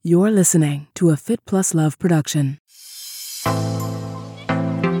You're listening to a Fit Plus Love production. I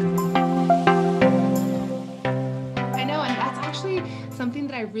know, and that's actually something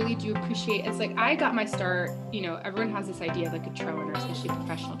that I really do appreciate. It's like I got my start, everyone has this idea of like a trail runner, especially a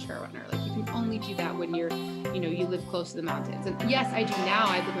professional trail runner. Like you can only do that when you're, you live close to the mountains. And yes, I do now.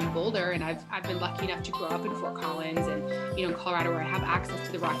 I live in Boulder, and I've been lucky enough to grow up in Fort Collins and, in Colorado, where I have access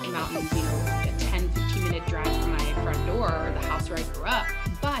to the Rocky Mountains, a 10, 15-minute drive from my front door or the house where I grew up.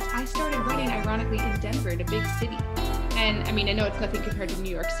 But I started running, ironically, in Denver, in a big city. And I mean, I know it's nothing compared to New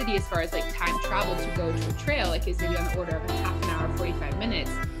York City as far as like time travel to go to a trail, like is maybe on the order of a half an hour, 45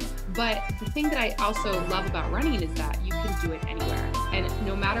 minutes. But the thing that I also love about running is that you can do it anywhere. And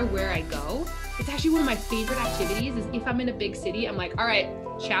no matter where I go, it's actually one of my favorite activities is if I'm in a big city, I'm like, all right,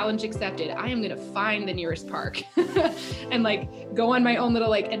 challenge accepted. I am going to find the nearest park and like go on my own little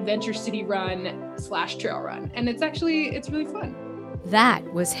like adventure city run / trail run. And it's really fun. That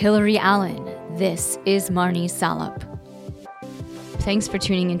was Hillary Allen. This is Marnie Salop. Thanks for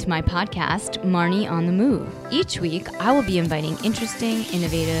tuning into my podcast, Marnie on the Move. Each week, I will be inviting interesting,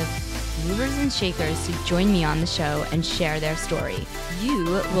 innovative movers and shakers to join me on the show and share their story. You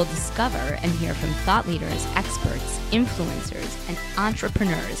will discover and hear from thought leaders, experts, influencers, and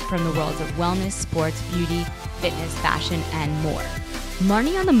entrepreneurs from the worlds of wellness, sports, beauty, fitness, fashion, and more.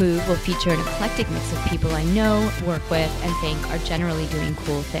 Marnie on the Move will feature an eclectic mix of people I know, work with, and think are generally doing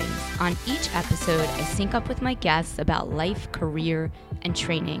cool things. On each episode, I sync up with my guests about life, career, and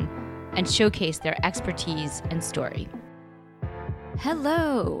training, and showcase their expertise and story.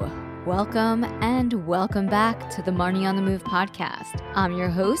 Hello, welcome, and welcome back to the Marnie on the Move podcast. I'm your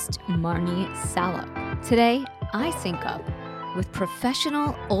host, Marnie Salop. Today, I sync up with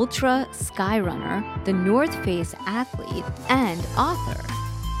professional ultra skyrunner, the North Face athlete, and author,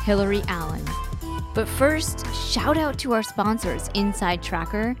 Hillary Allen. But first, shout out to our sponsors, Inside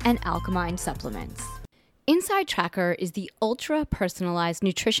Tracker and Alkamind Supplements. Inside Tracker is the ultra personalized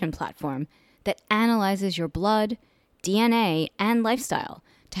nutrition platform that analyzes your blood, DNA, and lifestyle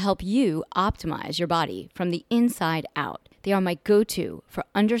to help you optimize your body from the inside out. They are my go-to for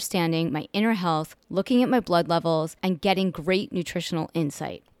understanding my inner health, looking at my blood levels, and getting great nutritional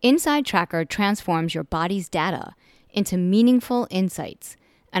insight. Inside Tracker transforms your body's data into meaningful insights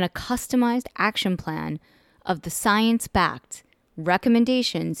and a customized action plan of the science-backed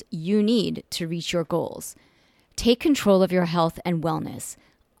recommendations you need to reach your goals. Take control of your health and wellness.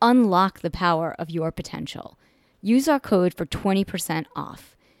 Unlock the power of your potential. Use our code for 20%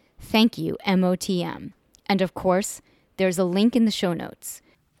 off. Thank you, MOTM. And of course, there's a link in the show notes.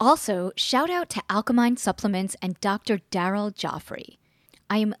 Also, shout out to Alkamind Supplements and Dr. Daryl Joffrey.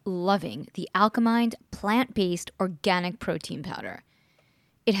 I am loving the Alkamind plant-based organic protein powder.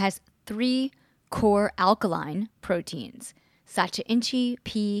 It has 3 core alkaline proteins: sacha inchi,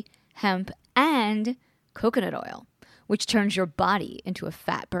 pea, hemp, and coconut oil, which turns your body into a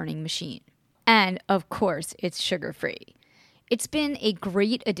fat-burning machine. And of course, it's sugar-free. It's been a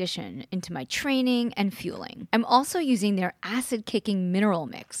great addition into my training and fueling. I'm also using their acid-kicking mineral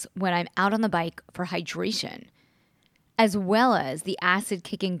mix when I'm out on the bike for hydration, as well as the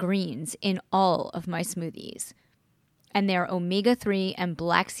acid-kicking greens in all of my smoothies, and their omega-3 and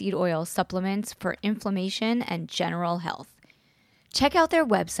black seed oil supplements for inflammation and general health. Check out their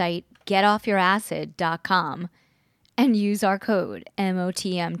website, getoffyouracid.com, and use our code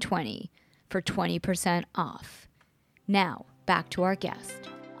MOTM20 for 20% off. Now, back to our guest.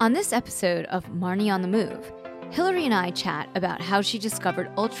 On this episode of Marnie on the Move, Hillary and I chat about how she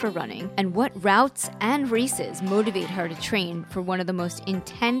discovered ultra running and what routes and races motivate her to train for one of the most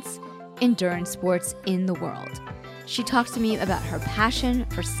intense endurance sports in the world. She talks to me about her passion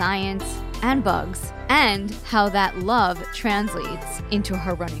for science and bugs and how that love translates into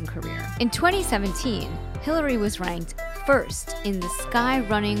her running career. In 2017, Hillary was ranked first in the Sky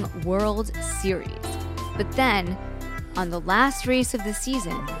Running World Series, but then on the last race of the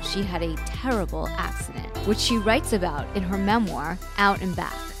season, she had a terrible accident, which she writes about in her memoir, Out and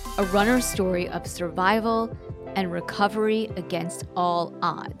Back, a runner's story of survival and recovery against all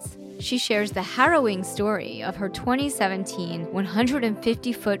odds. She shares the harrowing story of her 2017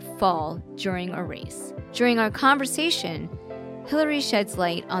 150-foot fall during a race. During our conversation, Hillary sheds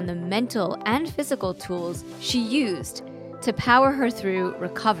light on the mental and physical tools she used to power her through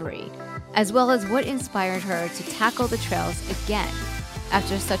recovery, as well as what inspired her to tackle the trails again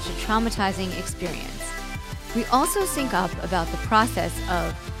after such a traumatizing experience. We also sync up about the process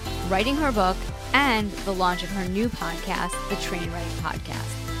of writing her book and the launch of her new podcast, the Train Right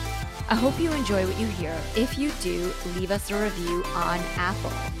Podcast. I hope you enjoy what you hear. If you do, leave us a review on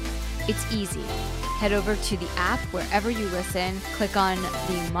Apple. It's easy. Head over to the app wherever you listen, click on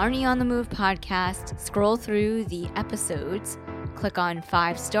the Marnie on the Move podcast, scroll through the episodes, click on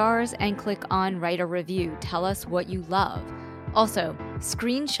 5 stars, and click on write a review. Tell us what you love. Also,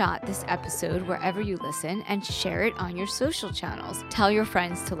 screenshot this episode wherever you listen and share it on your social channels. Tell your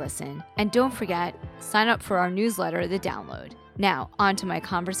friends to listen. And don't forget, sign up for our newsletter, The Download. Now, on to my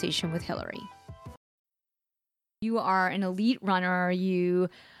conversation with Hillary. You are an elite runner. You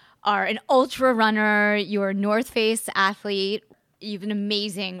are an ultra runner. You're a North Face athlete. You have an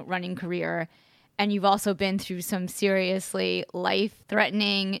amazing running career. And you've also been through some seriously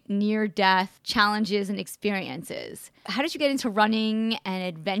life-threatening, near-death challenges and experiences. How did you get into running and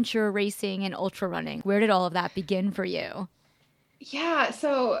adventure racing and ultra running? Where did all of that begin for you? Yeah,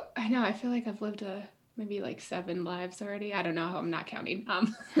 so I know, I feel like I've lived maybe like 7 lives already. I don't know, I'm not counting.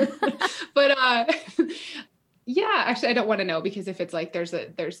 But yeah, actually, I don't want to know, because if it's like there's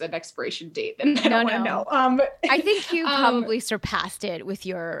an expiration date, then I don't want to know. I think you probably surpassed it with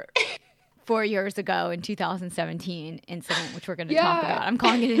your 4 years ago in 2017 incident, which we're going to talk about. I'm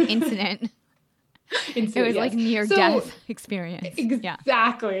calling it an incident. It was like near-death experience.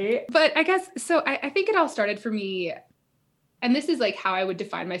 Exactly. Yeah. But I guess, so I think it all started for me, and this is like how I would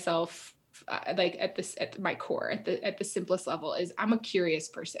define myself, like at my core, at the simplest level, is I'm a curious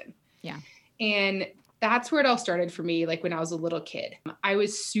person. Yeah. And that's where it all started for me. Like when I was a little kid, I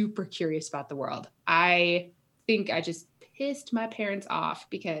was super curious about the world. I think I just pissed my parents off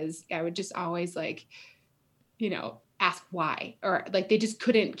because I would just always ask why, or like they just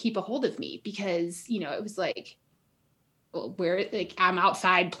couldn't keep a hold of me because, it was like, well, where like I'm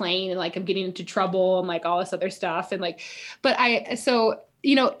outside playing and like I'm getting into trouble and like all this other stuff. And like, so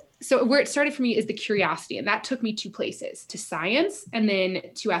where it started for me is the curiosity. And that took me 2 places, to science and then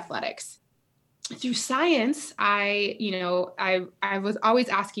to athletics. Through science, I was always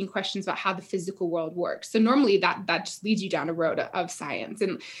asking questions about how the physical world works. So normally that just leads you down a road of science.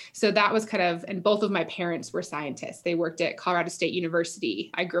 And so that was and both of my parents were scientists. They worked at Colorado State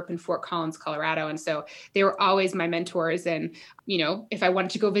University. I grew up in Fort Collins, Colorado. And so they were always my mentors. And, if I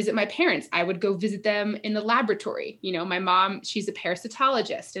wanted to go visit my parents, I would go visit them in the laboratory. My mom, she's a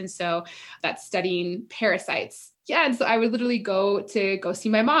parasitologist. And so that's studying parasites. Yeah. And so I would literally go see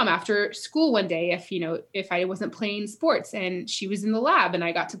my mom after school one day if I wasn't playing sports and she was in the lab, and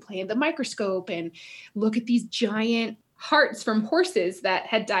I got to play in the microscope and look at these giant hearts from horses that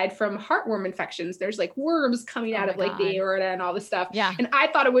had died from heartworm infections. There's like worms coming out of like the aorta and all this stuff. Yeah. And I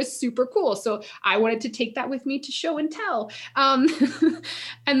thought it was super cool. So I wanted to take that with me to show and tell.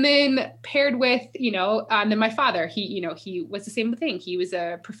 And then paired with, then my father, he was the same thing. He was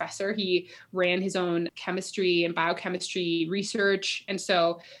a professor. He ran his own chemistry and biochemistry research. And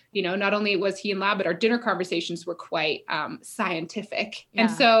so, not only was he in lab, but our dinner conversations were quite scientific. Yeah. And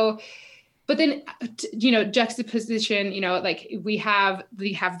so, but then, juxtaposition, like we have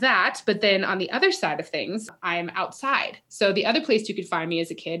that, but then on the other side of things, I'm outside. So the other place you could find me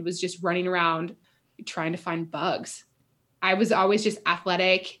as a kid was just running around trying to find bugs. I was always just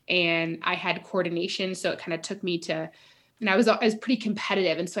athletic and I had coordination. So it kind of took me and I was pretty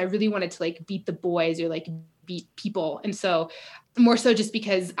competitive. And so I really wanted to like beat the boys or like beat people. And so more so just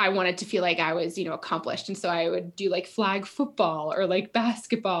because I wanted to feel like I was, accomplished. And so I would do like flag football or like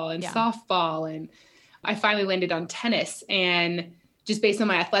basketball and softball. And I finally landed on tennis, and just based on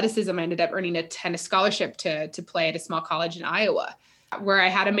my athleticism, I ended up earning a tennis scholarship to play at a small college in Iowa, where I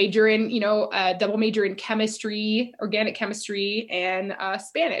had a major in, a double major in chemistry, organic chemistry, and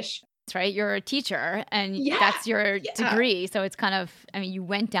Spanish. That's right. You're a teacher and that's your degree. So it's kind of, you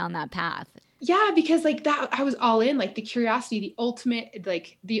went down that path. Yeah, because like that, I was all in, like the curiosity,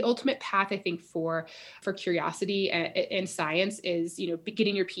 the ultimate path, I think, for curiosity and science is,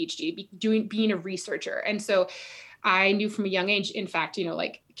 getting your PhD, being a researcher. And so I knew from a young age, in fact,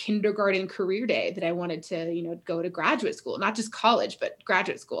 like kindergarten career day, that I wanted to, go to graduate school, not just college, but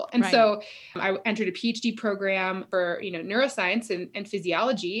graduate school. And so I entered a PhD program for, neuroscience and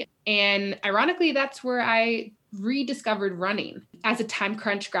physiology. And ironically, that's where I rediscovered running. As a time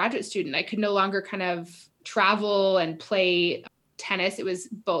crunch graduate student, I could no longer kind of travel and play tennis. It was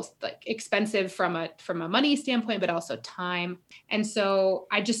both like expensive from a money standpoint, but also time. And so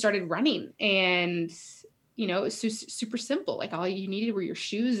I just started running, and it was super simple. Like all you needed were your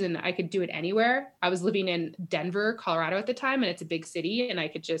shoes, and I could do it anywhere. I was living in Denver, Colorado at the time, and it's a big city, and I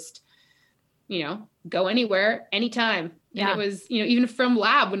could just, go anywhere, anytime. Yeah. And it was, even from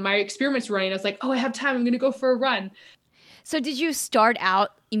lab, when my experiments were running, I was like, oh, I have time. I'm going to go for a run. So did you start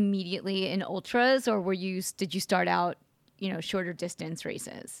out immediately in ultras, or did you start out, shorter distance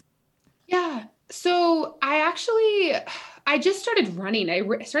races? Yeah. So I just started running.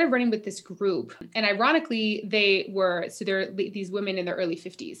 I started running with this group, and ironically, they're these women in their early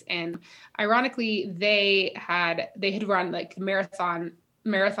 50s, and ironically, they had run like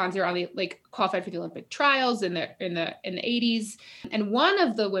marathons are on the like qualified for the Olympic trials in the 80s. And one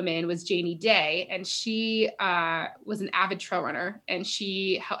of the women was Janie Day, and she was an avid trail runner, and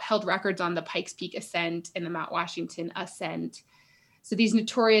she held records on the Pikes Peak ascent and the Mount Washington ascent. So these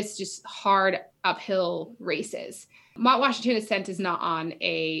notorious, just hard uphill races. Mount Washington ascent is not on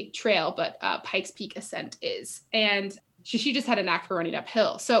a trail, but Pikes Peak ascent is. And she just had a knack for running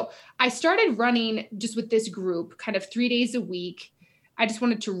uphill. So I started running just with this group kind of 3 days a week. I just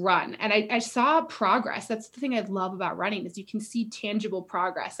wanted to run. And I saw progress. That's the thing I love about running is you can see tangible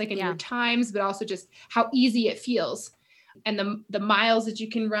progress, like in your times, but also just how easy it feels and the miles that you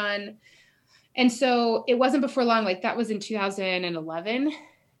can run. And so it wasn't before long, like that was in 2011.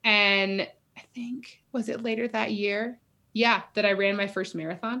 And I think, was it later that year? Yeah, that I ran my first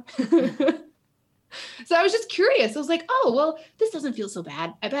marathon. So I was just curious. I was like, oh, well, this doesn't feel so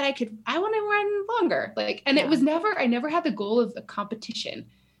bad. I bet I want to run longer. I never had the goal of a competition.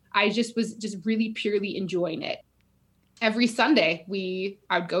 I just was really purely enjoying it. Every Sunday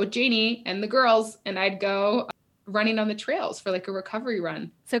I'd go with Janie and the girls, and I'd go running on the trails for like a recovery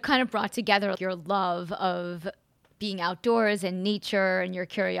run. So it kind of brought together your love of being outdoors and nature and your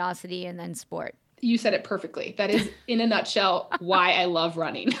curiosity and then sport. You said it perfectly. That is, in a nutshell, why I love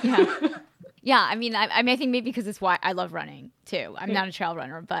running. Yeah. I mean, I think maybe because it's why I love running too. I'm not a trail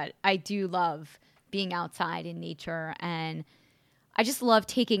runner, but I do love being outside in nature, and I just love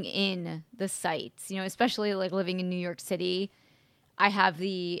taking in the sights, especially like living in New York City. I have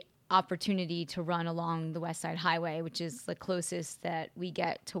the opportunity to run along the West Side Highway, which is the closest that we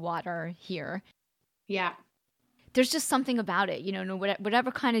get to water here. Yeah. There's just something about it,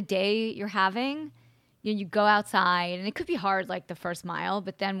 whatever kind of day you're having, you go outside, and it could be hard like the first mile,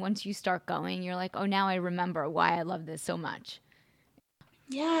 but then once you start going, you're like, oh, now I remember why I love this so much.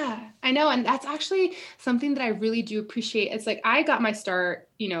 Yeah, I know. And that's actually something that I really do appreciate. It's like, I got my start,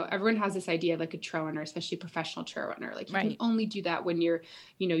 everyone has this idea of like a trail runner, especially a professional trail runner. Like you can only do that when you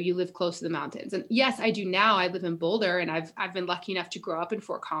live close to the mountains. And yes, I do now. I live in Boulder, and I've been lucky enough to grow up in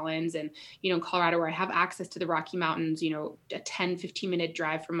Fort Collins and, in Colorado, where I have access to the Rocky Mountains, a 10, 15-minute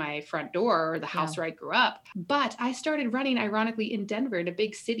drive from my front door or the house where I grew up. But I started running, ironically, in Denver, in a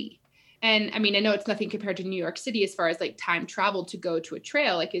big city. And I mean, I know it's nothing compared to New York City as far as like time travel to go to a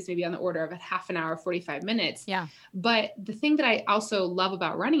trail, like is maybe on the order of a half an hour, 45 minutes. Yeah. But the thing that I also love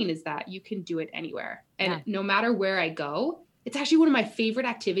about running is that you can do it anywhere. And no matter where I go, it's actually one of my favorite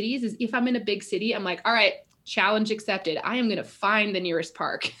activities is if I'm in a big city, I'm like, all right, challenge accepted. I am going to find the nearest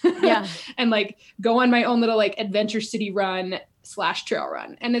park and like go on my own little like adventure city run / trail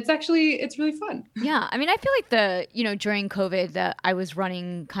run. And it's really fun. Yeah. I mean, I feel like during COVID that I was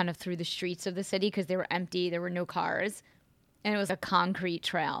running kind of through the streets of the city because they were empty. There were no cars. And it was a concrete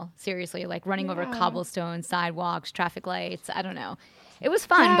trail, seriously, like running over cobblestone, sidewalks, traffic lights. I don't know. It was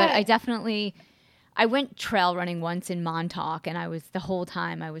fun, but I went trail running once in Montauk, and the whole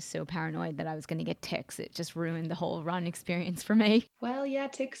time I was so paranoid that I was going to get ticks. It just ruined the whole run experience for me. Well, yeah,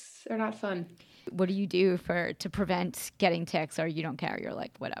 ticks are not fun. What do you do to prevent getting ticks, or you don't care? You're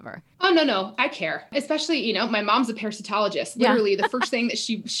like, whatever. Oh, no, I care. Especially, my mom's a parasitologist. Literally, the first thing that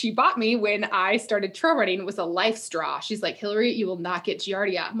she bought me when I started trail running was a Life Straw. She's like, Hillary, you will not get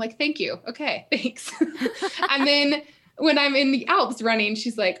Giardia. I'm like, thank you. Okay, thanks. And then when I'm in the Alps running,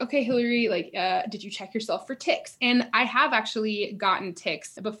 she's like, okay, Hillary, like, did you check yourself for ticks? And I have actually gotten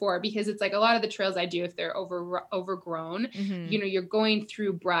ticks before because it's like a lot of the trails I do, if they're overgrown, you're going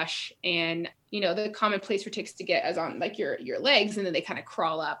through brush and, the common place for ticks to get is on like your legs, and then they kind of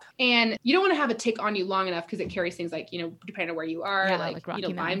crawl up. And you don't want to have a tick on you long enough because it carries things like, depending on where you are, like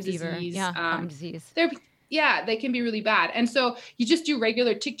Lyme disease. Lyme disease. They can be really bad. And so you just do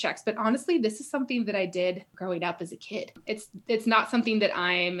regular tick checks. But honestly, this is something that I did growing up as a kid. It's not something that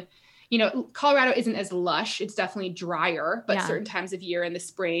I'm, Colorado isn't as lush. It's definitely drier, but certain times of year in the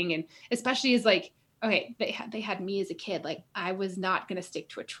spring, and especially as like, okay, they had me as a kid. Like I was not going to stick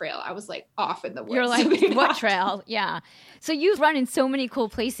to a trail. I was like off in the woods. You're like, what trail? Yeah. So you've run in so many cool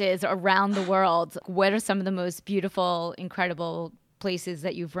places around the world. What are some of the most beautiful, incredible places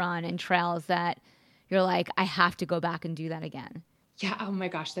that you've run and trails that you're like, I have to go back and do that again? Yeah. Oh my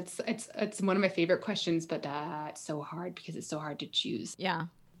gosh. It's one of my favorite questions, but it's so hard because it's so hard to choose. Yeah.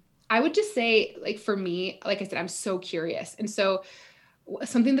 I would just say, like, for me, like I said, I'm so curious. And so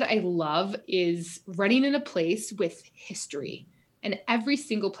something that I love is running in a place with history, and every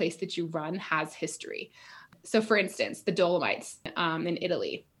single place that you run has history. So for instance, the Dolomites in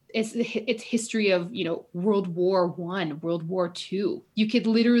Italy. it's history of, World War I, World War II. You could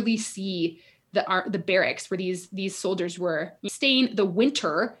literally see the barracks where these soldiers were staying the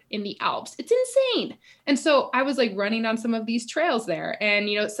winter in the Alps. It's insane. And so I was like running on some of these trails there, and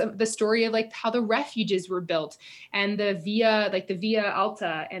the story of like how the refuges were built, and the Via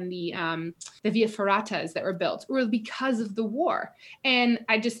Alta and the Via Ferratas that were built were because of the war. And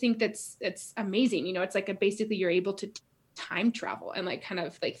I just think it's amazing. It's like basically you're able to time travel and like kind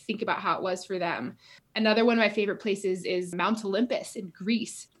of like think about how it was for them. Another one of my favorite places is Mount Olympus in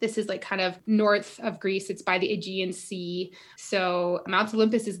Greece. This is like kind of north of Greece. It's by the Aegean Sea. So Mount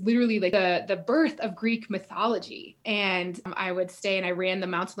Olympus is literally like the birth of Greek mythology. And I would stay and I ran the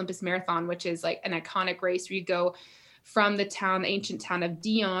Mount Olympus Marathon, which is like an iconic race where you go from the ancient town of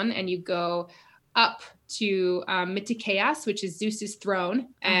Dion, and you go up to Mytikias, which is Zeus's throne.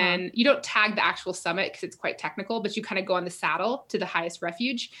 And you don't tag the actual summit because it's quite technical, but you kind of go on the saddle to the highest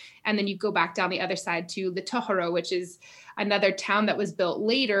refuge. And then you go back down the other side to Litohoro, which is another town that was built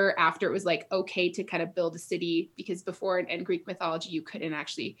later after it was like okay to kind of build a city, because before in Greek mythology, you couldn't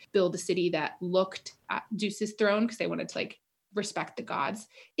actually build a city that looked at Zeus's throne because they wanted to like respect the gods.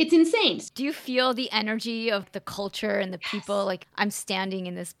 It's insane. Do you feel the energy of the culture and the people? Yes. Like, I'm standing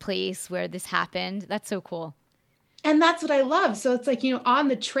in this place where this happened. That's so cool. And that's what I love. So it's like, on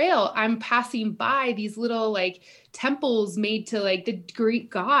the trail, I'm passing by these little like temples made to like the Greek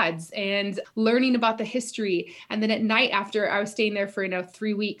gods and learning about the history. And then at night, after I was staying there for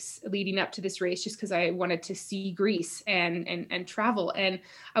 3 weeks leading up to this race, just because I wanted to see Greece and travel. And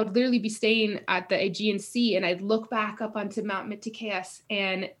I would literally be staying at the Aegean Sea, and I'd look back up onto Mount Mytikias,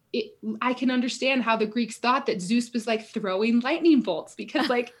 and I can understand how the Greeks thought that Zeus was like throwing lightning bolts, because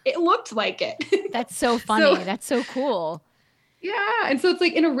like it looked like it. That's so funny. That's so cool. Yeah. And so it's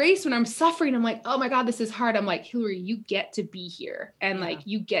like in a race when I'm suffering, I'm like, oh my God, this is hard. I'm like, Hillary, you get to be here, and like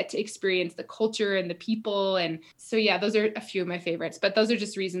you get to experience the culture and the people. And so, yeah, those are a few of my favorites, but those are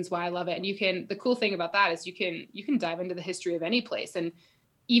just reasons why I love it. And the cool thing about that is you can dive into the history of any place. And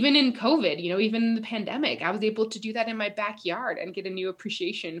even in COVID, even in the pandemic, I was able to do that in my backyard and get a new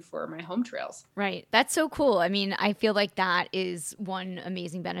appreciation for my home trails. Right. That's so cool. I mean, I feel like that is one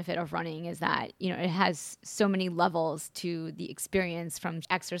amazing benefit of running, is that, it has so many levels to the experience, from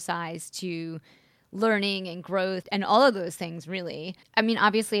exercise to learning and growth and all of those things, really. I mean,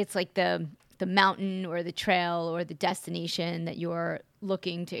 obviously it's like the mountain or the trail or the destination that you're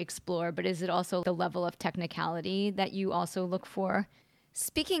looking to explore, but is it also the level of technicality that you also look for?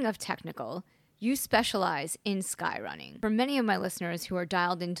 Speaking of technical, you specialize in sky running. For many of my listeners who are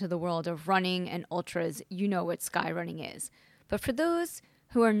dialed into the world of running and ultras, you know what sky running is. But for those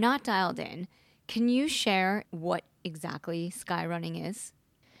who are not dialed in, can you share what exactly sky running is?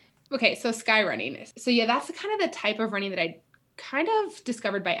 Okay, so sky running. So yeah, that's kind of the type of running that I kind of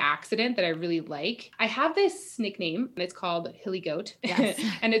discovered by accident that I really like. I have this nickname, and it's called Hilly Goat. Yes.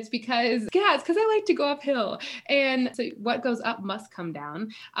 And it's because I like to go uphill. And so what goes up must come down.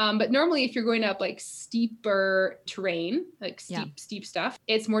 But normally if you're going up like steeper terrain, like steep stuff,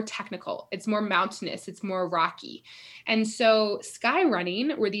 it's more technical, it's more mountainous, it's more rocky. And so sky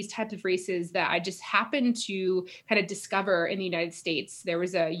running were these types of races that I just happened to kind of discover in the United States. There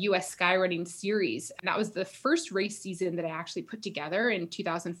was a US sky running series, and that was the first race season that I actually put together in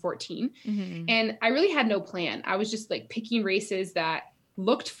 2014. Mm-hmm. And I really had no plan. I was just like picking races that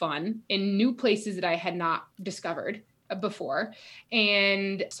looked fun in new places that I had not discovered before.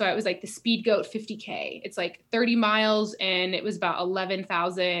 And so it was like the Speed Goat 50K. It's like 30 miles, and it was about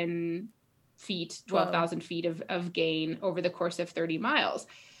 11,000 feet, 12,000 feet of gain over the course of 30 miles.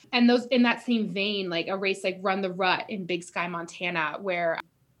 And those in that same vein, like a race like Run the Rut in Big Sky, Montana, where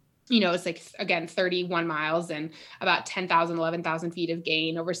it's like, again, 31 miles and about 10,000, 11,000 feet of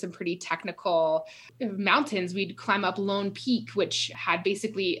gain over some pretty technical mountains. We'd climb up Lone Peak, which had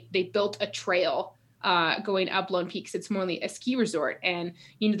they built a trail going up Lone Peak. It's more like a ski resort. And,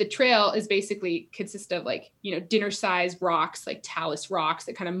 the trail is basically consists of like, dinner-sized rocks, like talus rocks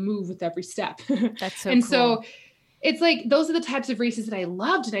that kind of move with every step. That's so and cool. So it's like, those are the types of races that I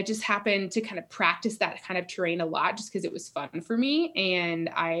loved. And I just happened to kind of practice that kind of terrain a lot just because it was fun for me. And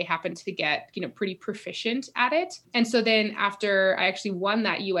I happened to get, pretty proficient at it. And so then after I actually won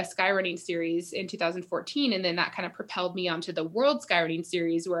that US Skyrunning series in 2014, and then that kind of propelled me onto the World Skyrunning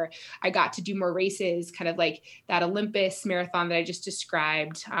series, where I got to do more races, kind of like that Olympus marathon that I just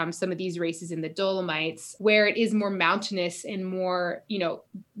described, some of these races in the Dolomites, where it is more mountainous and more,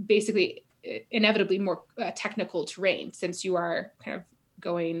 basically inevitably more technical terrain, since you are kind of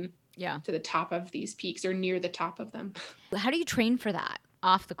going to the top of these peaks or near the top of them. How do you train for that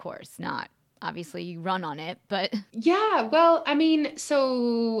off the course, not Obviously you run on it, but Yeah, well, I mean,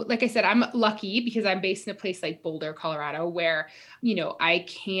 so like I said, I'm lucky because I'm based in a place like Boulder, Colorado, where, I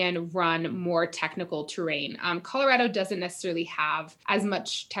can run more technical terrain. Colorado doesn't necessarily have as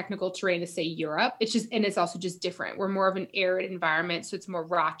much technical terrain as, say, Europe. And it's also just different. We're more of an arid environment, so it's more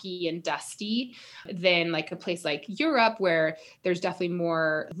rocky and dusty than like a place like Europe, where there's definitely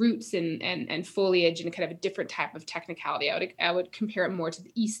more roots and foliage and kind of a different type of technicality. I would compare it more to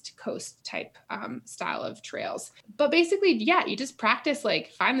the East Coast type style of trails. But basically, yeah, you just practice, like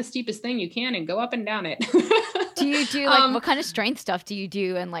find the steepest thing you can and go up and down it. Do you do like what kind of strength stuff do you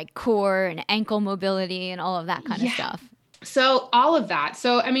do, and like core and ankle mobility and all of that kind of stuff? So all of that.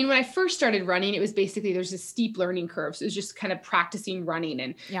 So, I mean, when I first started running, it was basically, there's a steep learning curve. So it was just kind of practicing running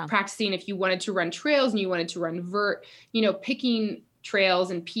and practicing if you wanted to run trails and you wanted to run vert, picking trails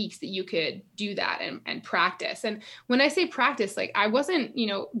and peaks that you could do that and practice. And when I say practice, like I wasn't,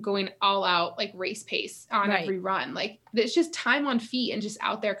 going all out like race pace on every run. Like it's just time on feet and just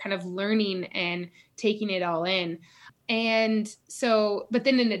out there kind of learning and taking it all in. And so, but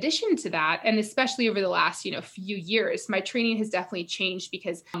then in addition to that, and especially over the last, few years, my training has definitely changed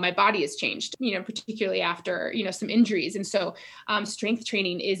because my body has changed, particularly after, some injuries. And so strength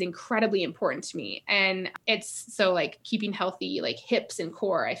training is incredibly important to me. And it's so like keeping healthy, like hips and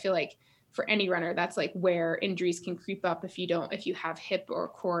core. I feel like for any runner, that's like where injuries can creep up if you have hip or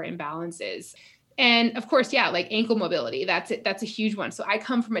core imbalances. And of course, like ankle mobility, that's it. That's a huge one. So I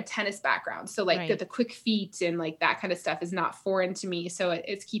come from a tennis background. So like the quick feet and like that kind of stuff is not foreign to me. So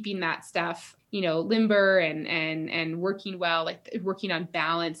it's keeping that stuff, limber and working well, like working on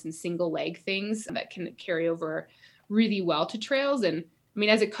balance and single leg things that can carry over really well to trails. And I mean,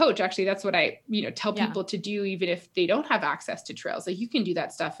 as a coach, actually, that's what I, tell people to do, even if they don't have access to trails. Like you can do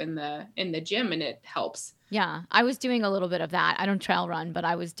that stuff in the gym and it helps. Yeah, I was doing a little bit of that. I don't trail run, but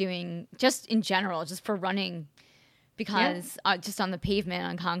I was doing just in general, just for running, because just on the pavement,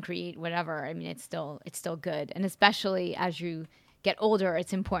 on concrete, whatever. I mean, it's still good. And especially as you get older,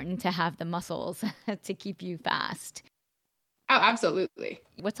 it's important to have the muscles to keep you fast. Oh, absolutely.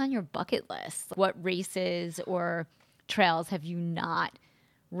 What's on your bucket list? What races or trails have you not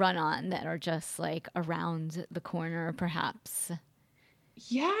run on that are just like around the corner, perhaps?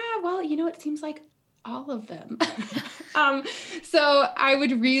 Yeah, well, it seems like all of them. So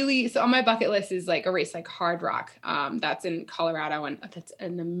on my bucket list is like a race like Hard Rock. That's in Colorado, and that's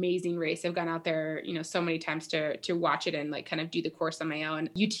an amazing race. I've gone out there, so many times to watch it and like kind of do the course on my own.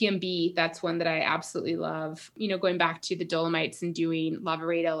 UTMB, that's one that I absolutely love. Going back to the Dolomites and doing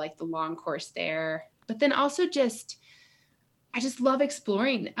Lavaredo, like the long course there. But then also I just love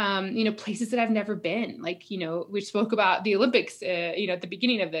exploring, places that I've never been. Like, we spoke about the Olympics, at the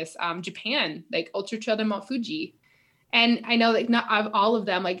beginning of this, Japan, like Ultra Trail de Mount Fuji. And I know like not of all of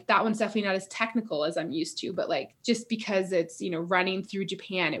them, like that one's definitely not as technical as I'm used to, but like, just because it's, running through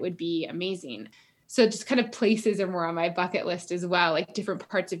Japan, it would be amazing. So just kind of places are more on my bucket list as well, like different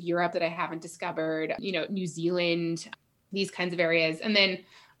parts of Europe that I haven't discovered, New Zealand, these kinds of areas. And then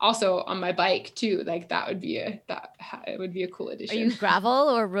also on my bike too, like it would be a cool addition. Are you gravel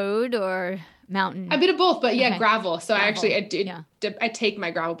or road or mountain? A bit of both, but gravel. So gravel. I take my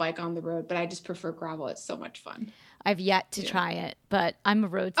gravel bike on the road, but I just prefer gravel. It's so much fun. I've yet to try it, but I'm a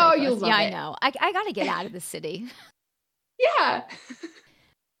road cyclist. Oh, you'll love it. I know. I got to get out of the city. Yeah.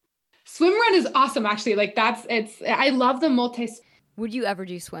 Swim run is awesome, actually. Like I love the Would you ever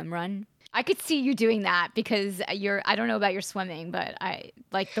do swim run? I could see you doing that because I don't know about your swimming, but I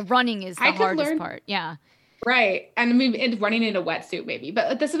like the running is the hardest part. Yeah. Right. And I mean, and running in a wetsuit maybe,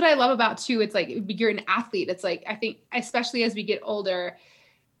 but this is what I love about too. It's like, you're an athlete. It's like, I think, especially as we get older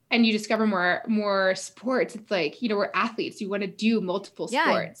and you discover more sports, it's like, we're athletes. You want to do multiple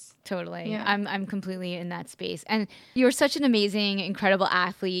sports. Totally. Yeah. I'm completely in that space. And you're such an amazing, incredible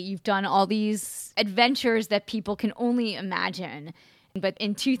athlete. You've done all these adventures that people can only imagine. But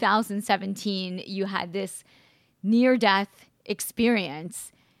in 2017, you had this near-death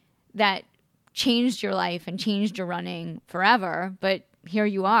experience that changed your life and changed your running forever. But here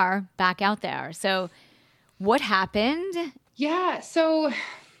you are back out there. So what happened? Yeah. So,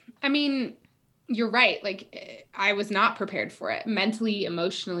 I mean, you're right. Like I was not prepared for it mentally,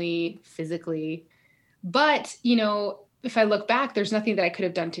 emotionally, physically. But, if I look back, there's nothing that I could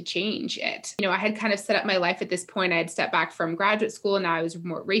have done to change it. I had kind of set up my life at this point. I had stepped back from graduate school and now I was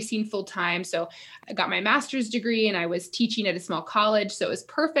more racing full time. So I got my master's degree and I was teaching at a small college. So it was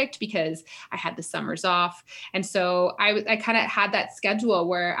perfect because I had the summers off. And so I kind of had that schedule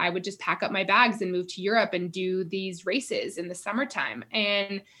where I would just pack up my bags and move to Europe and do these races in the summertime.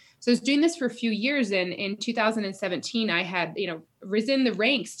 And So I was doing this for a few years. And in 2017, I had, risen the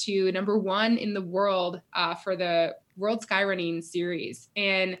ranks to number 1 in the world for the World Skyrunning Series.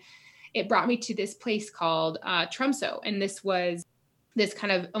 And it brought me to this place called Tromsø. And this was this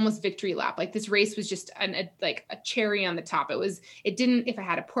kind of almost victory lap. Like this race was just a cherry on the top. If I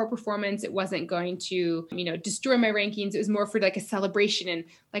had a poor performance, it wasn't going to, destroy my rankings. It was more for like a celebration. And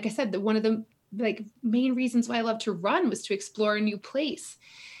like I said, one of the like main reasons why I love to run was to explore a new place.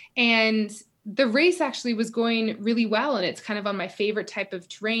 And the race actually was going really well. And it's kind of on my favorite type of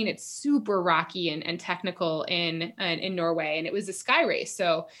terrain. It's super rocky and technical in Norway. And it was a sky race.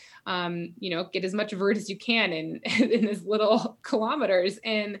 So, get as much vert as you can in this little kilometers.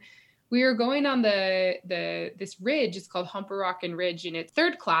 And we were going on this ridge. It's called Humperocken Ridge, and it's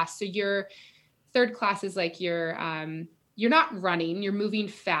third class. So your third class is like you're not running, you're moving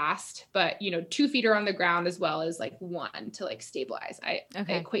fast, but 2 feet are on the ground as well as like 1 to like stabilize. I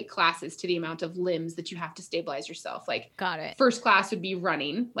equate classes to the amount of limbs that you have to stabilize yourself. Like, got it. First class would be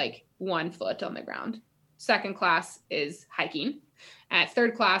running, like 1 foot on the ground. Second class is hiking. At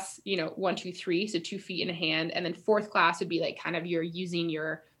third class, 1, 2, 3, so 2 feet in a hand. And then fourth class would be like kind of you're using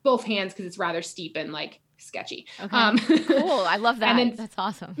your both hands because it's rather steep and like sketchy. Okay. Cool. I love that. And then, that's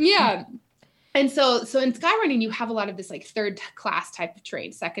awesome. Yeah. And so in skyrunning, you have a lot of this like third class type of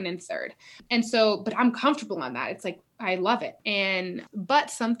terrain, second and third. And so, but I'm comfortable on that. It's like, I love it.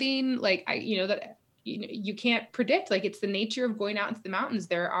 But something like, that you can't predict, like it's the nature of going out into the mountains.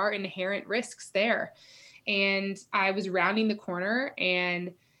 There are inherent risks there. And I was rounding the corner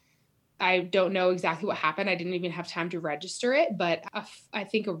and I don't know exactly what happened. I didn't even have time to register it, but I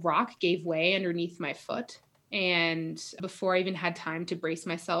think a rock gave way underneath my foot. And before I even had time to brace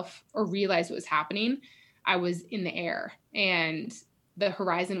myself or realize what was happening, I was in the air and the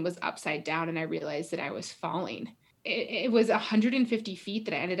horizon was upside down. And I realized that I was falling. It was 150 feet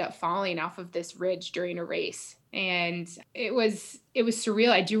that I ended up falling off of this ridge during a race. And it was surreal.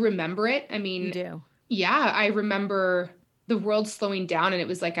 I do remember it. I mean, you do. Yeah, I remember the world slowing down and it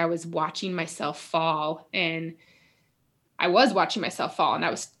was like I was watching myself fall, and I was watching myself fall and I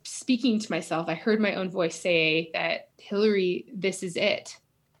was speaking to myself. I heard my own voice say that, Hillary, this is it.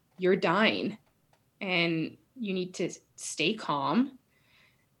 You're dying and you need to stay calm,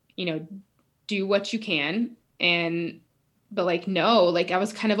 do what you can. But like, no, like I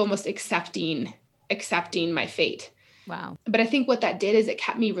was kind of almost accepting my fate. Wow. But I think what that did is it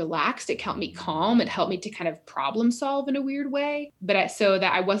kept me relaxed. It kept me calm. It helped me to kind of problem solve in a weird way, so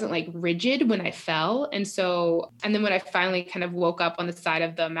that I wasn't like rigid when I fell. And then when I finally kind of woke up on the side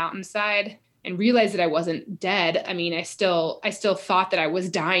of the mountainside and realized that I wasn't dead, I mean, I still thought that I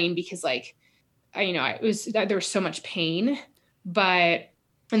was dying because like, there was so much pain,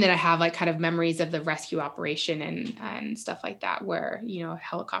 and then I have like kind of memories of the rescue operation and stuff like that, where, a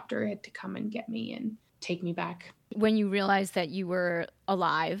helicopter had to come and get me and take me back. When you realized that you were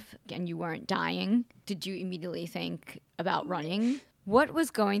alive and you weren't dying, did you immediately think about running? What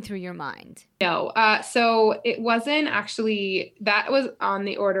was going through your mind? No. So it wasn't actually, that was on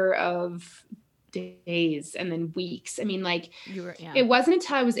the order of days and then weeks. I mean, like It wasn't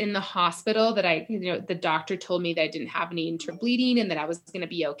until I was in the hospital that the doctor told me that I didn't have any internal bleeding and that I was going to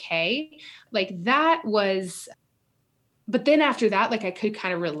be okay. Like that was... But then after that, like I could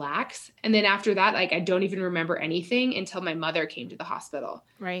kind of relax. And then after that, like I don't even remember anything until my mother came to the hospital.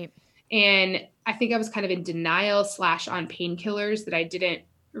 Right. And I think I was kind of in denial / on painkillers that I didn't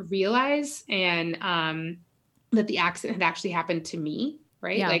realize. And that the accident had actually happened to me.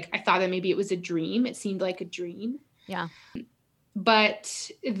 Right. Yeah. Like I thought that maybe it was a dream. It seemed like a dream. Yeah.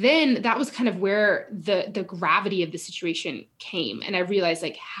 But then that was kind of where the gravity of the situation came. And I realized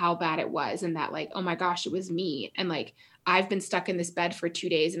like how bad it was and that like, oh my gosh, it was me. And like, I've been stuck in this bed for 2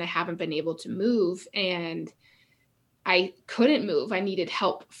 days and I haven't been able to move and I couldn't move. I needed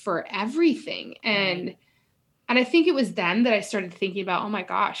help for everything. And I think it was then that I started thinking about, oh my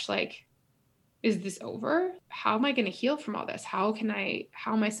gosh, like, is this over? How am I going to heal from all this? How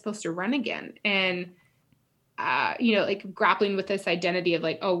am I supposed to run again? And like grappling with this identity of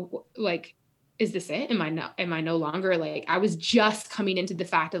like, oh, like, is this it? Am I no longer like, I was just coming into the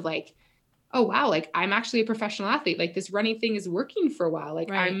fact of like, oh, wow, like I'm actually a professional athlete. Like this running thing is working for a while. Like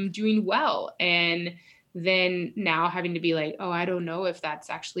I'm doing well. And then now having to be like, oh, I don't know if that's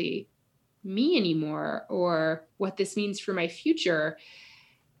actually me anymore or what this means for my future.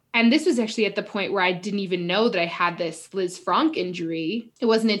 And this was actually at the point where I didn't even know that I had this Liz Franck injury. It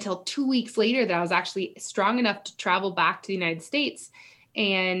wasn't until 2 weeks later that I was actually strong enough to travel back to the United States.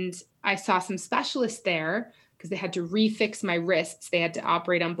 And I saw some specialists there because they had to refix my wrists. They had to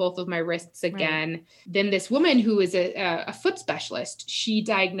operate on both of my wrists again. Right. Then this woman who is a foot specialist, she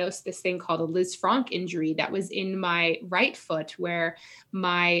diagnosed this thing called a Lisfranc injury that was in my right foot, where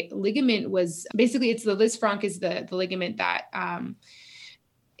my ligament was basically, it's the Lisfranc is the ligament that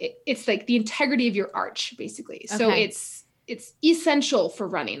it's like the integrity of your arch, basically. Okay. So it's essential for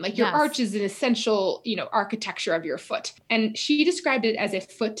running. Like your arch is an essential, architecture of your foot. And she described it as a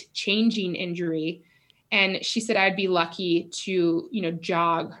foot changing injury. And she said I'd be lucky to,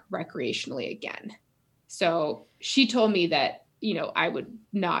 jog recreationally again. So she told me that, I'd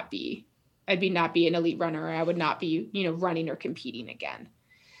not be an elite runner, or I would not be, running or competing again.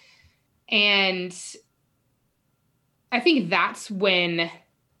 And I think that's when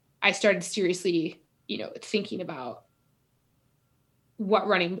I started seriously, thinking about what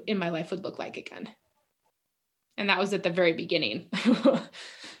running in my life would look like again. And that was at the very beginning.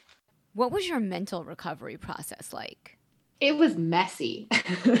 What was your mental recovery process like? It was messy.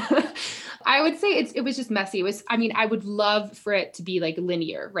 I would say it was just messy. I would love for it to be like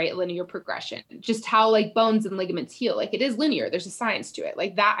linear, right? Linear progression, just how like bones and ligaments heal. Like it is linear. There's a science to it.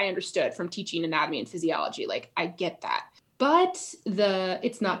 Like that I understood from teaching anatomy and physiology. Like I get that, but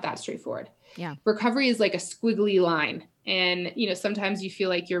it's not that straightforward. Yeah. Recovery is like a squiggly line. And, sometimes you feel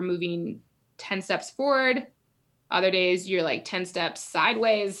like you're moving 10 steps forward. Other days you're like 10 steps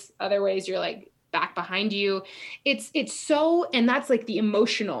sideways. Other ways you're like back behind you. It's so, and that's like the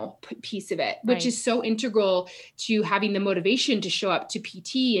emotional piece of it, which is so integral to having the motivation to show up to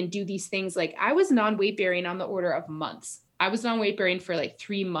PT and do these things. Like I was non-weight bearing on the order of months. I was non-weight bearing for like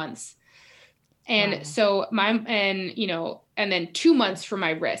 3 months. And so and then 2 months for my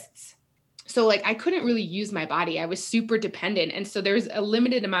wrists. So like I couldn't really use my body. I was super dependent. And so there's a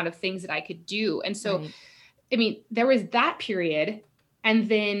limited amount of things that I could do. And so, there was that period. And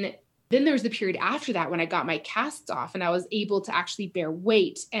then there was the period after that when I got my casts off and I was able to actually bear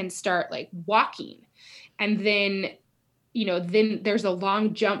weight and start like walking. And then, then there's a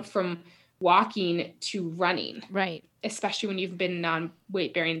long jump from walking to running. Right. Especially when you've been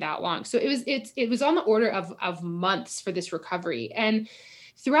non-weight bearing that long. So it was on the order of months for this recovery. And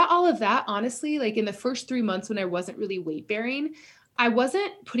throughout all of that, honestly, like in the first 3 months when I wasn't really weight bearing, I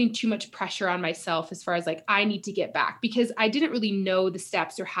wasn't putting too much pressure on myself as far as like, I need to get back, because I didn't really know the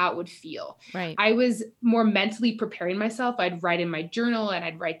steps or how it would feel. Right. I was more mentally preparing myself. I'd write in my journal and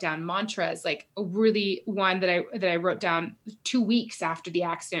I'd write down mantras. Like a really one that I wrote down 2 weeks after the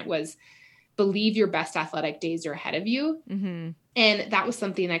accident was, believe your best athletic days are ahead of you. Mm-hmm. And that was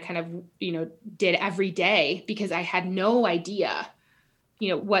something I kind of, did every day because I had no idea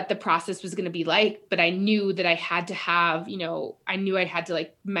what the process was going to be like, but I knew that I had to have, I knew I had to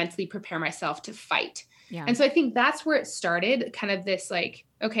like mentally prepare myself to fight. Yeah. And so I think that's where it started, kind of this like,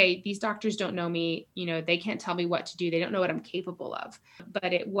 okay, these doctors don't know me, they can't tell me what to do. They don't know what I'm capable of.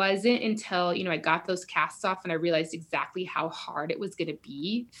 But it wasn't until, I got those casts off and I realized exactly how hard it was going to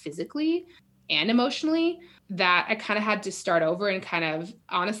be physically and emotionally that I kind of had to start over and kind of,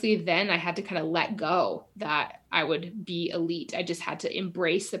 honestly, then I had to kind of let go that I would be elite. I just had to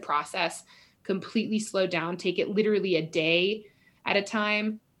embrace the process, completely slow down, take it literally a day at a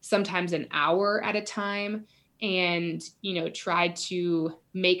time, sometimes an hour at a time, and, try to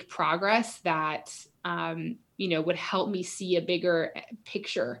make progress that, would help me see a bigger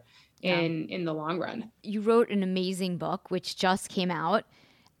picture in the long run. You wrote an amazing book, which just came out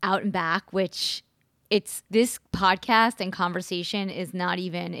and Back, which it's this podcast and conversation is not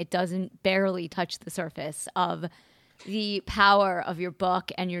even, it doesn't barely touch the surface of the power of your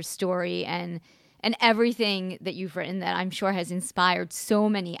book and your story and everything that you've written that I'm sure has inspired so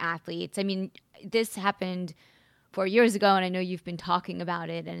many athletes. I mean, this happened 4 years ago and I know you've been talking about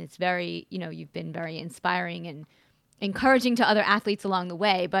it and it's very, you've been very inspiring and encouraging to other athletes along the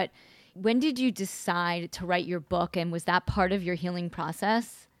way. But when did you decide to write your book, and was that part of your healing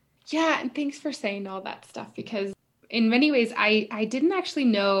process? Yeah. And thanks for saying all that stuff, because in many ways, I didn't actually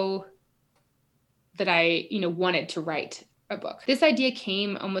know that I, wanted to write a book. This idea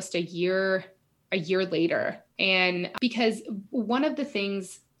came almost a year later. And because one of the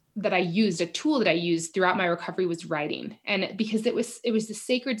things that I used, a tool that I used throughout my recovery was writing. And because it was the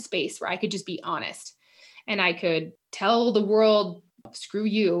sacred space where I could just be honest and I could tell the world, screw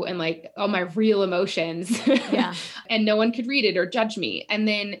you, and like all my real emotions. Yeah. And no one could read it or judge me. And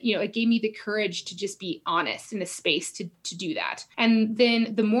then, it gave me the courage to just be honest in a space to do that. And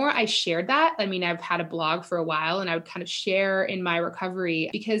then the more I shared that, I've had a blog for a while and I would kind of share in my recovery,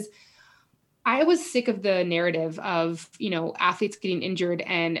 because I was sick of the narrative of, athletes getting injured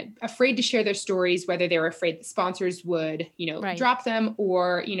and afraid to share their stories, whether they were afraid that sponsors would, Right. drop them,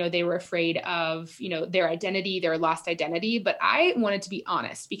 or, they were afraid of, their identity, their lost identity. But I wanted to be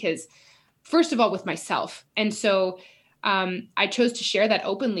honest because, first of all, with myself. And so I chose to share that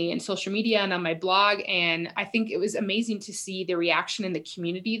openly in social media and on my blog. And I think it was amazing to see the reaction in the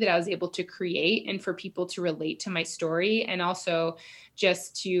community that I was able to create, and for people to relate to my story, and also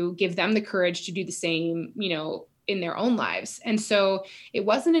just to give them the courage to do the same, in their own lives. And so it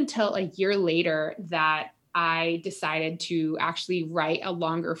wasn't until a year later that I decided to actually write a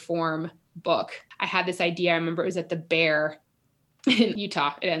longer form book. I had this idea. I remember it was at the Bear in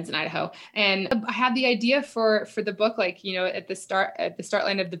Utah. It ends in Idaho. And I had the idea for the book, at the start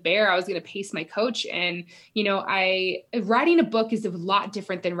line of the Bear, I was going to pace my coach. And, writing a book is a lot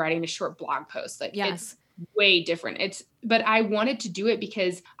different than writing a short blog post. It's way different. But I wanted to do it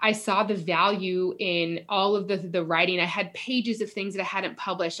because I saw the value in all of the writing. I had pages of things that I hadn't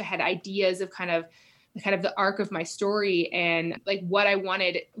published. I had ideas of kind of the arc of my story, and what I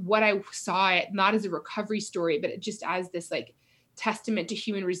wanted, what I saw it not as a recovery story, but just as this testament to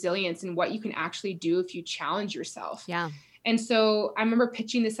human resilience and what you can actually do if you challenge yourself. Yeah. And so I remember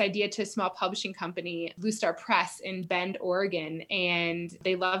pitching this idea to a small publishing company, Blue Star Press in Bend, Oregon, and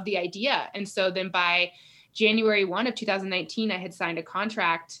they loved the idea. And so then by January 1 of 2019, I had signed a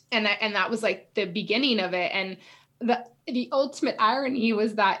contract, and that was the beginning of it. And the ultimate irony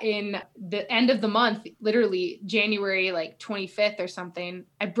was that in the end of the month, literally January 25th or something,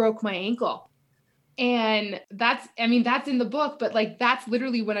 I broke my ankle. And that's in the book, but that's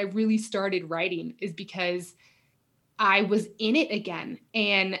literally when I really started writing, is because I was in it again.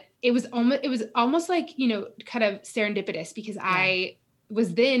 And it was almost kind of serendipitous, because I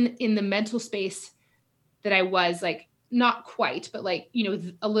was then in the mental space that I was not quite, but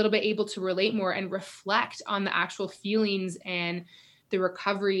a little bit able to relate more and reflect on the actual feelings and the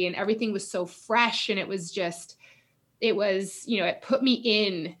recovery, and everything was so fresh. And it put me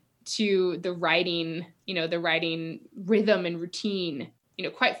in to the writing rhythm and routine,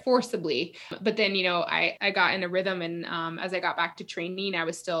 quite forcibly. But then, I got in a rhythm, and as I got back to training, I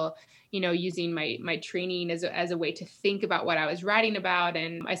was still, using my training as a way to think about what I was writing about.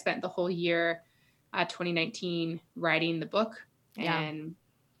 And I spent the whole year, 2019, writing the book. And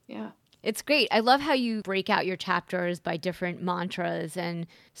yeah. It's great. I love how you break out your chapters by different mantras and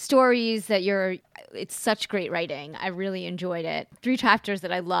stories it's such great writing. I really enjoyed it. 3 chapters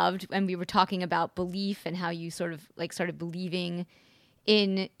that I loved, and we were talking about belief and how you sort of started believing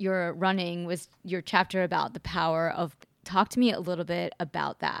in your running, was your chapter about the power of, talk to me a little bit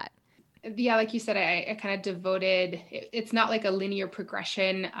about that. Yeah. Like you said, I kind of devoted, it's not like a linear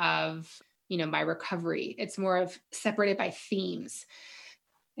progression of, my recovery. It's more of separated by themes.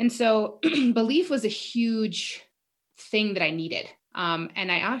 And so belief was a huge thing that I needed.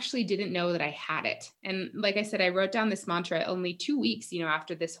 And I actually didn't know that I had it. And like I said, I wrote down this mantra only 2 weeks,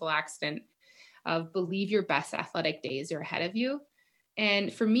 after this whole accident, of believe your best athletic days are ahead of you.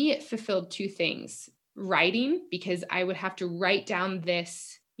 And for me, it fulfilled 2 things: writing, because I would have to write down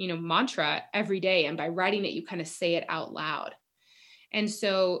this, mantra every day. And by writing it, you kind of say it out loud. And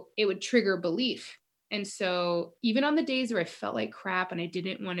so it would trigger belief. And so even on the days where I felt like crap and I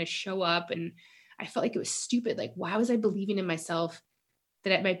didn't want to show up, and I felt like it was stupid, why was I believing in myself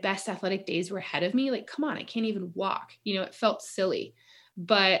that at my best athletic days were ahead of me? Come on, I can't even walk. It felt silly,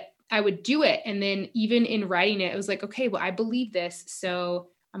 but I would do it. And then even in writing it, it was okay, well, I believe this, so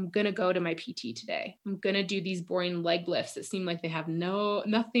I'm going to go to my PT today. I'm going to do these boring leg lifts that seem like they have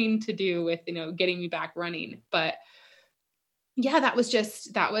nothing to do with, getting me back running. But yeah, that was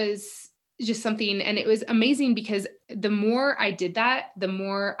just something. And it was amazing, because the more I did that, the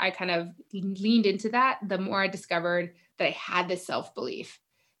more I kind of leaned into that, the more I discovered that I had this self-belief,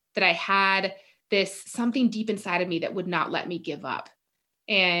 that I had this something deep inside of me that would not let me give up.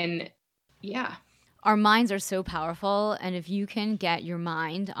 And yeah. Our minds are so powerful. And if you can get your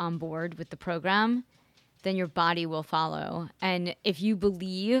mind on board with the program, then your body will follow. And if you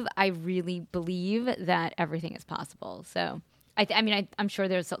believe, I really believe that everything is possible. So I'm sure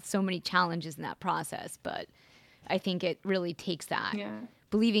there's so many challenges in that process, but I think it really takes that,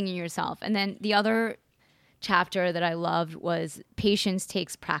 believing in yourself. And then the other chapter that I loved was patience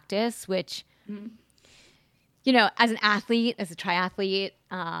takes practice, which, as an athlete, as a triathlete,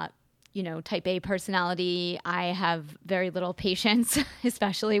 type A personality, I have very little patience,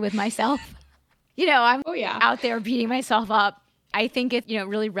 especially with myself. I'm out there beating myself up. I think it,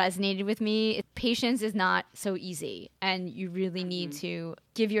 really resonated with me. Patience is not so easy, and you really need to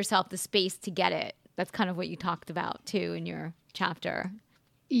give yourself the space to get it. That's kind of what you talked about too in your chapter.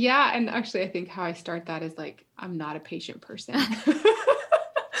 Yeah. And actually, I think how I start that is like, I'm not a patient person.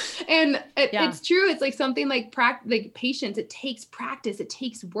 And it's true. It's like something like like patience. It takes practice. It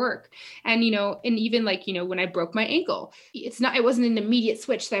takes work. And, and even like, when I broke my ankle, it wasn't an immediate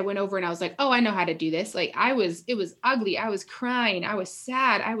switch that I went over and I was like, oh, I know how to do this. Like it was ugly. I was crying. I was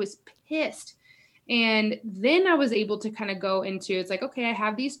sad. I was pissed. And then I was able to kind of go into, it's like, okay, I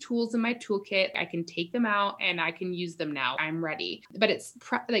have these tools in my toolkit. I can take them out and I can use them now. I'm ready. But it's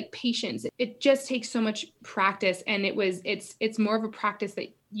like patience. It just takes so much practice. And it's more of a practice that,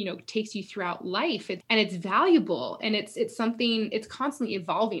 takes you throughout life, and it's valuable. And it's something, it's constantly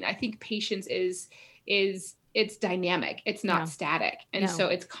evolving. I think patience is it's dynamic. It's not static. And so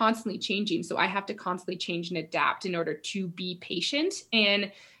it's constantly changing. So I have to constantly change and adapt in order to be patient.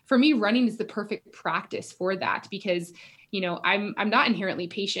 And for me, running is the perfect practice for that, because, I'm not inherently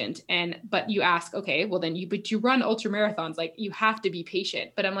patient. But you ask, okay, well then you run ultra marathons, like you have to be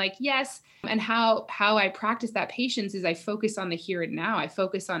patient. But I'm like, yes. And how I practice that patience is I focus on the here and now. I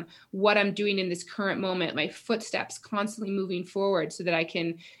focus on what I'm doing in this current moment, my footsteps constantly moving forward so that I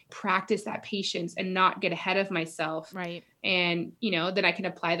can practice that patience and not get ahead of myself. Right. And, then I can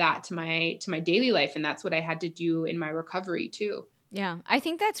apply that to my daily life. And that's what I had to do in my recovery too. Yeah, I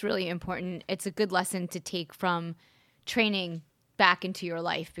think that's really important. It's a good lesson to take from training back into your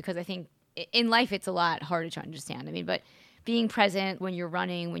life, because I think in life it's a lot harder to understand. I mean, but being present when you're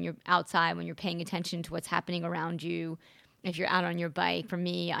running, when you're outside, when you're paying attention to what's happening around you, if you're out on your bike, for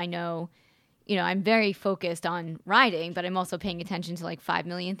me, I know, I'm very focused on riding, but I'm also paying attention to like 5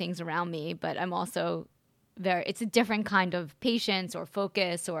 million things around me. But I'm also it's a different kind of patience or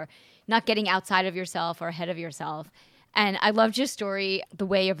focus, or not getting outside of yourself or ahead of yourself. And I loved your story, The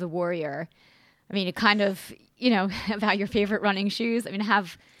Way of the Warrior. I mean, it kind of, about your favorite running shoes. I mean, I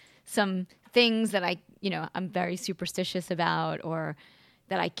have some things that I'm very superstitious about, or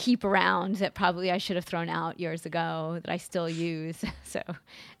that I keep around that probably I should have thrown out years ago that I still use. So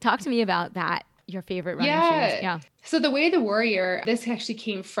talk to me about that. Your favorite running shoes. Yeah. So The Way of the Warrior, this actually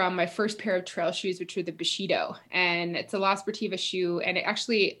came from my first pair of trail shoes, which were the Bushido, and it's a La Sportiva shoe. And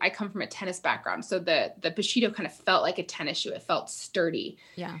I come from a tennis background. So the Bushido kind of felt like a tennis shoe. It felt sturdy.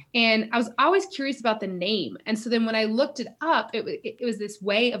 Yeah. And I was always curious about the name. And so then when I looked it up, it was this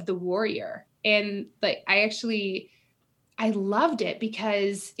Way of the Warrior. And like, I loved it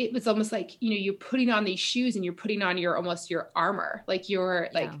because it was almost like, you're putting on these shoes and you're putting on your armor. Like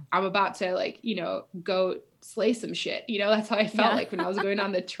I'm about to go slay some shit. That's how I felt like when I was going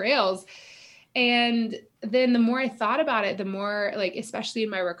on the trails. And then the more I thought about it, the more especially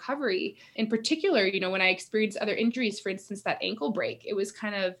in my recovery in particular, when I experienced other injuries, for instance, that ankle break, it was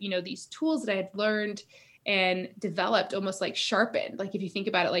kind of, these tools that I had learned and developed, almost like sharpened. Like if you think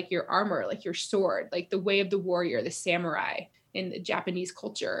about it, like your armor, like your sword, like the Way of the Warrior, the samurai in the Japanese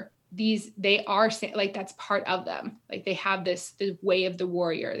culture, they are like, that's part of them. Like they have the Way of the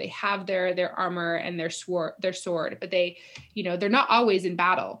Warrior. They have their armor and their sword, but they're not always in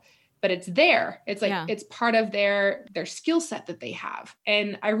battle, but it's there. It's like, It's part of their skill set that they have.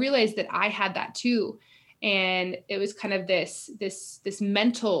 And I realized that I had that too. And it was kind of this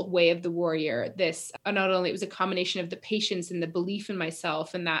mental Way of the Warrior. Not only it was a combination of the patience and the belief in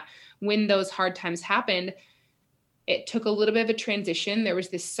myself, and that when those hard times happened, it took a little bit of a transition. There was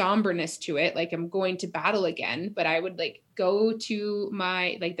this somberness to it. Like I'm going to battle again, but I would go to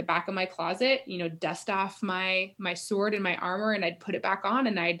my, the back of my closet, dust off my sword and my armor, and I'd put it back on,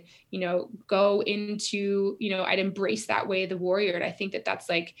 and I'd, go into, I'd embrace that Way of the Warrior. And I think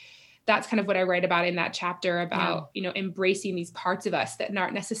that's kind of what I write about in that chapter about, embracing these parts of us that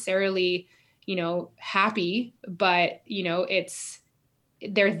aren't necessarily, happy, but,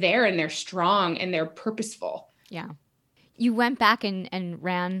 they're there and they're strong and they're purposeful. Yeah. You went back and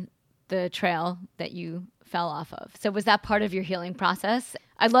ran the trail that you fell off of. So was that part of your healing process?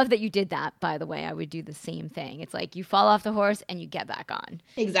 I love that you did that, by the way. I would do the same thing. It's like you fall off the horse and you get back on.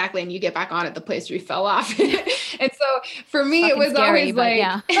 Exactly. And you get back on at the place where you fell off. And so for me, it was scary,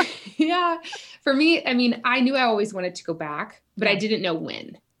 always yeah. For me, I mean, I knew I always wanted to go back, but I didn't know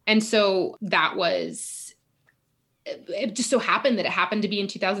when. And so it just so happened that it happened to be in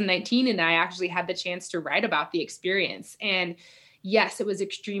 2019. And I actually had the chance to write about the experience. And yes, it was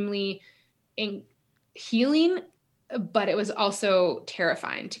extremely healing, but it was also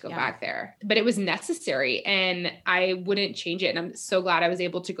terrifying to go back there, but it was necessary and I wouldn't change it. And I'm so glad I was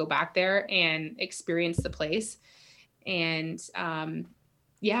able to go back there and experience the place. And, I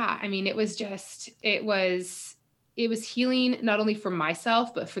mean, it was healing not only for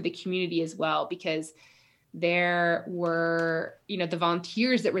myself, but for the community as well, because there were, the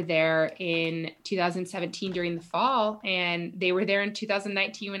volunteers that were there in 2017 during the fall, and they were there in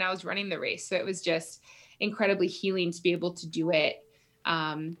 2019 when I was running the race. So it was just incredibly healing to be able to do it,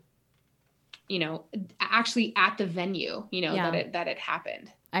 actually at the venue, that it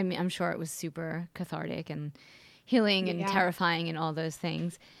happened. I mean, I'm sure it was super cathartic and healing and terrifying and all those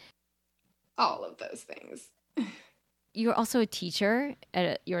things. All of those things. You're also a teacher,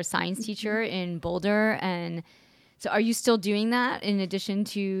 you're a science teacher in Boulder. And so are you still doing that in addition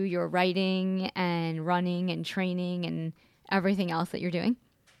to your writing and running and training and everything else that you're doing?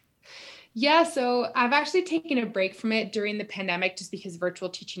 Yeah, so I've actually taken a break from it during the pandemic just because virtual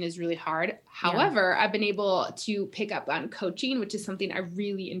teaching is really hard. However, I've been able to pick up on coaching, which is something I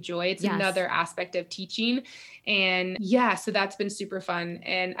really enjoy. It's another aspect of teaching. And so that's been super fun.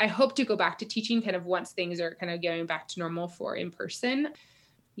 And I hope to go back to teaching kind of once things are kind of going back to normal for in person.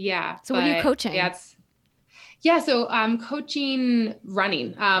 Yeah. So what are you coaching? So I'm coaching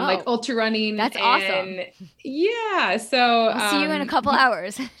running, like ultra running. That's awesome. Yeah. So I'll see you in a couple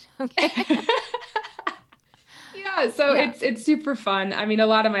hours. Okay. It's super fun. I mean, a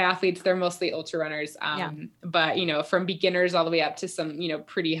lot of my athletes, they're mostly ultra runners. But from beginners all the way up to some,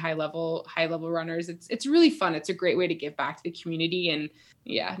 pretty high level runners, it's really fun. It's a great way to give back to the community and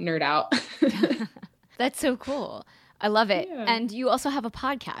nerd out. That's so cool. I love it. Yeah. And you also have a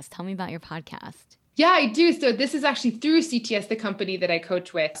podcast. Tell me about your podcast. Yeah, I do. So this is actually through CTS, the company that I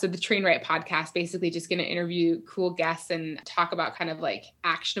coach with. So the Train Right podcast, basically just going to interview cool guests and talk about kind of like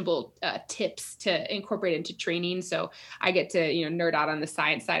actionable tips to incorporate into training. So I get to, nerd out on the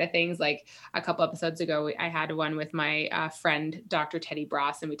science side of things. Like a couple episodes ago, I had one with my friend, Dr. Teddy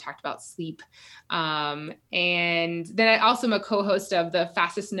Bross, and we talked about sleep. And then I also am a co-host of the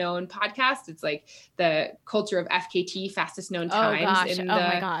Fastest Known podcast. It's like the culture of FKT, fastest known times. Oh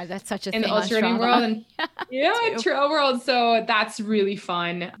my God, that's such a thing in the ultra running world. And trail world. So that's really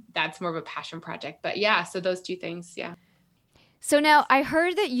fun. That's more of a passion project. But so those two things. Yeah. So now I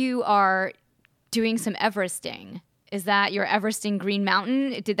heard that you are doing some Everesting. Is that your Everesting Green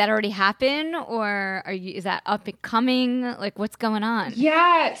Mountain? Did that already happen, or is that up and coming? Like, what's going on?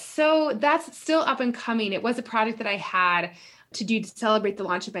 Yeah. So that's still up and coming. It was a project that I had to do to celebrate the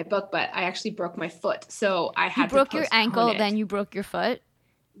launch of my book, but I actually broke my foot. So I had to broke your ankle, then you broke your foot?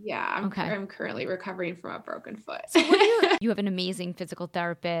 Yeah, I'm currently recovering from a broken foot. So you have an amazing physical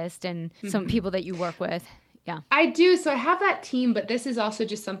therapist and some people that you work with. Yeah, I do. So I have that team, but this is also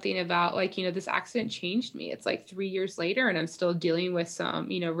just something about like, this accident changed me. It's like 3 years later and I'm still dealing with some,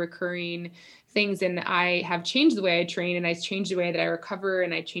 recurring things. And I have changed the way I train and I changed the way that I recover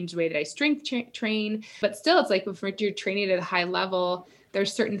and I changed the way that I strength train. But still, it's like if you're training at a high level,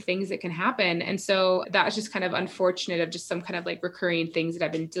 there's certain things that can happen. And so that was just kind of unfortunate of just some kind of like recurring things that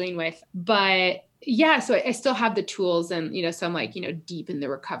I've been dealing with. But so I still have the tools and, so I'm like, deep in the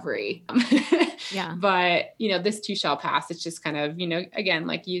recovery. But, this too shall pass. It's just kind of, again,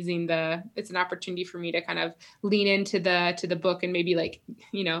 like it's an opportunity for me to kind of lean into the book and maybe like,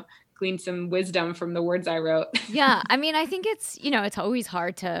 glean some wisdom from the words I wrote. Yeah. I mean, I think it's, it's always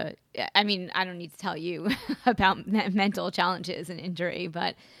hard to, I mean, I don't need to tell you about mental challenges and injury,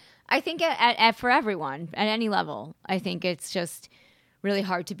 but I think for everyone at any level, I think it's just really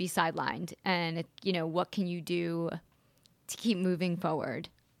hard to be sidelined and, what can you do to keep moving forward?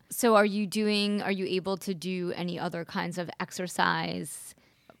 So are you able to do any other kinds of exercise?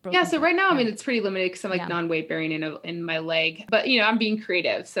 So right now, I mean, it's pretty limited because I'm like non-weight bearing in my leg, but I'm being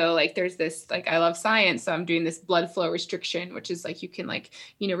creative. So like, there's this, like, I love science. So I'm doing this blood flow restriction, which is like, you can like,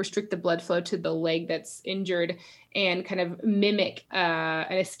 restrict the blood flow to the leg that's injured and kind of mimic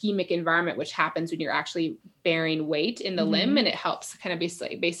an ischemic environment, which happens when you're actually bearing weight in the limb. And it helps kind of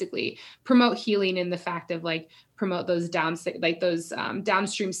basically promote healing in the fact of like, promote those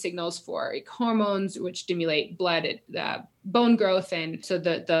downstream signals for like hormones, which stimulate bone growth. And so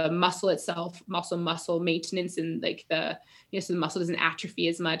the muscle itself, muscle maintenance and like so the muscle doesn't atrophy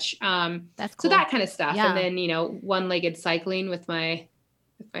as much. That's cool. So that kind of stuff. Yeah. And then, one-legged cycling with my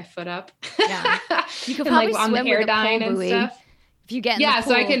foot up. Yeah. You could probably on swim the with a Airdyne pole and buoy. stuff. If you get in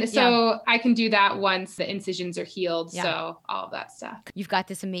the pool. I can do that once the incisions are healed. Yeah. So all of that stuff. You've got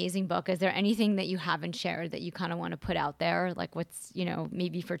this amazing book. Is there anything that you haven't shared that you kind of want to put out there? Like what's,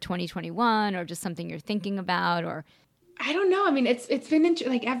 maybe for 2021 or just something you're thinking about or? I don't know. I mean, it's been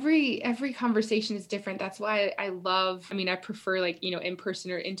like every conversation is different. That's why I prefer like,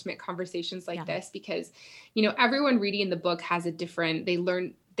 in-person or intimate conversations like this because, everyone reading the book has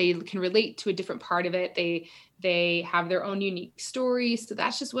they can relate to a different part of it. They have their own unique stories. So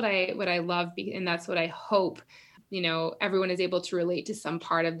that's just what I love. And that's what I hope everyone is able to relate to some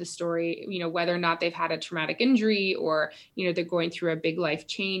part of the story, whether or not they've had a traumatic injury or, they're going through a big life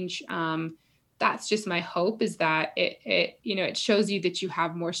change. That's just my hope, is that it shows you that you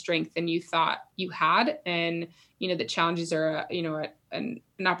have more strength than you thought you had. And, that challenges are, an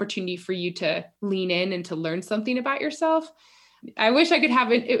opportunity for you to lean in and to learn something about yourself. I wish I could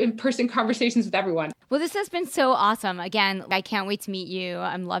have in-person conversations with everyone. Well, this has been so awesome. Again, I can't wait to meet you.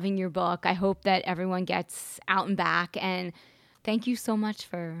 I'm loving your book. I hope that everyone gets out and back. And thank you so much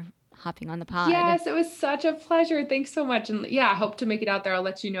for hopping on the pod. Yes, it was such a pleasure. Thanks so much. And I hope to make it out there. I'll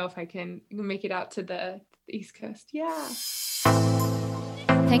let you know if I can make it out to the East Coast. Yeah.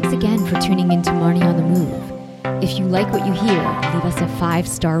 Thanks again for tuning into Marnie on the Move. If you like what you hear, leave us a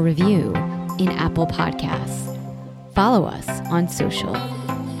 5-star review in Apple Podcasts. Follow us on social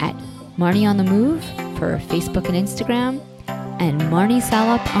at Marnie on the Move for Facebook and Instagram, and Marnie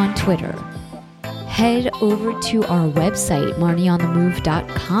Salop on Twitter. Head over to our website,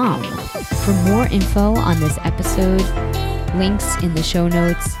 marnieonthemove.com, for more info on this episode, links in the show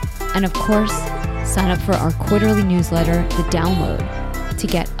notes, and of course, sign up for our quarterly newsletter, The Download, to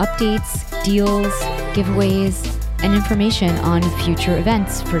get updates, deals, giveaways, and information on future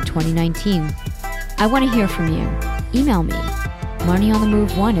events for 2019. I want to hear from you. Email me,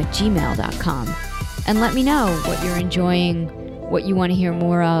 marnieonthemove1@gmail.com, and let me know what you're enjoying, what you want to hear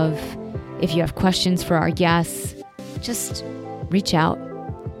more of. If you have questions for our guests, just reach out.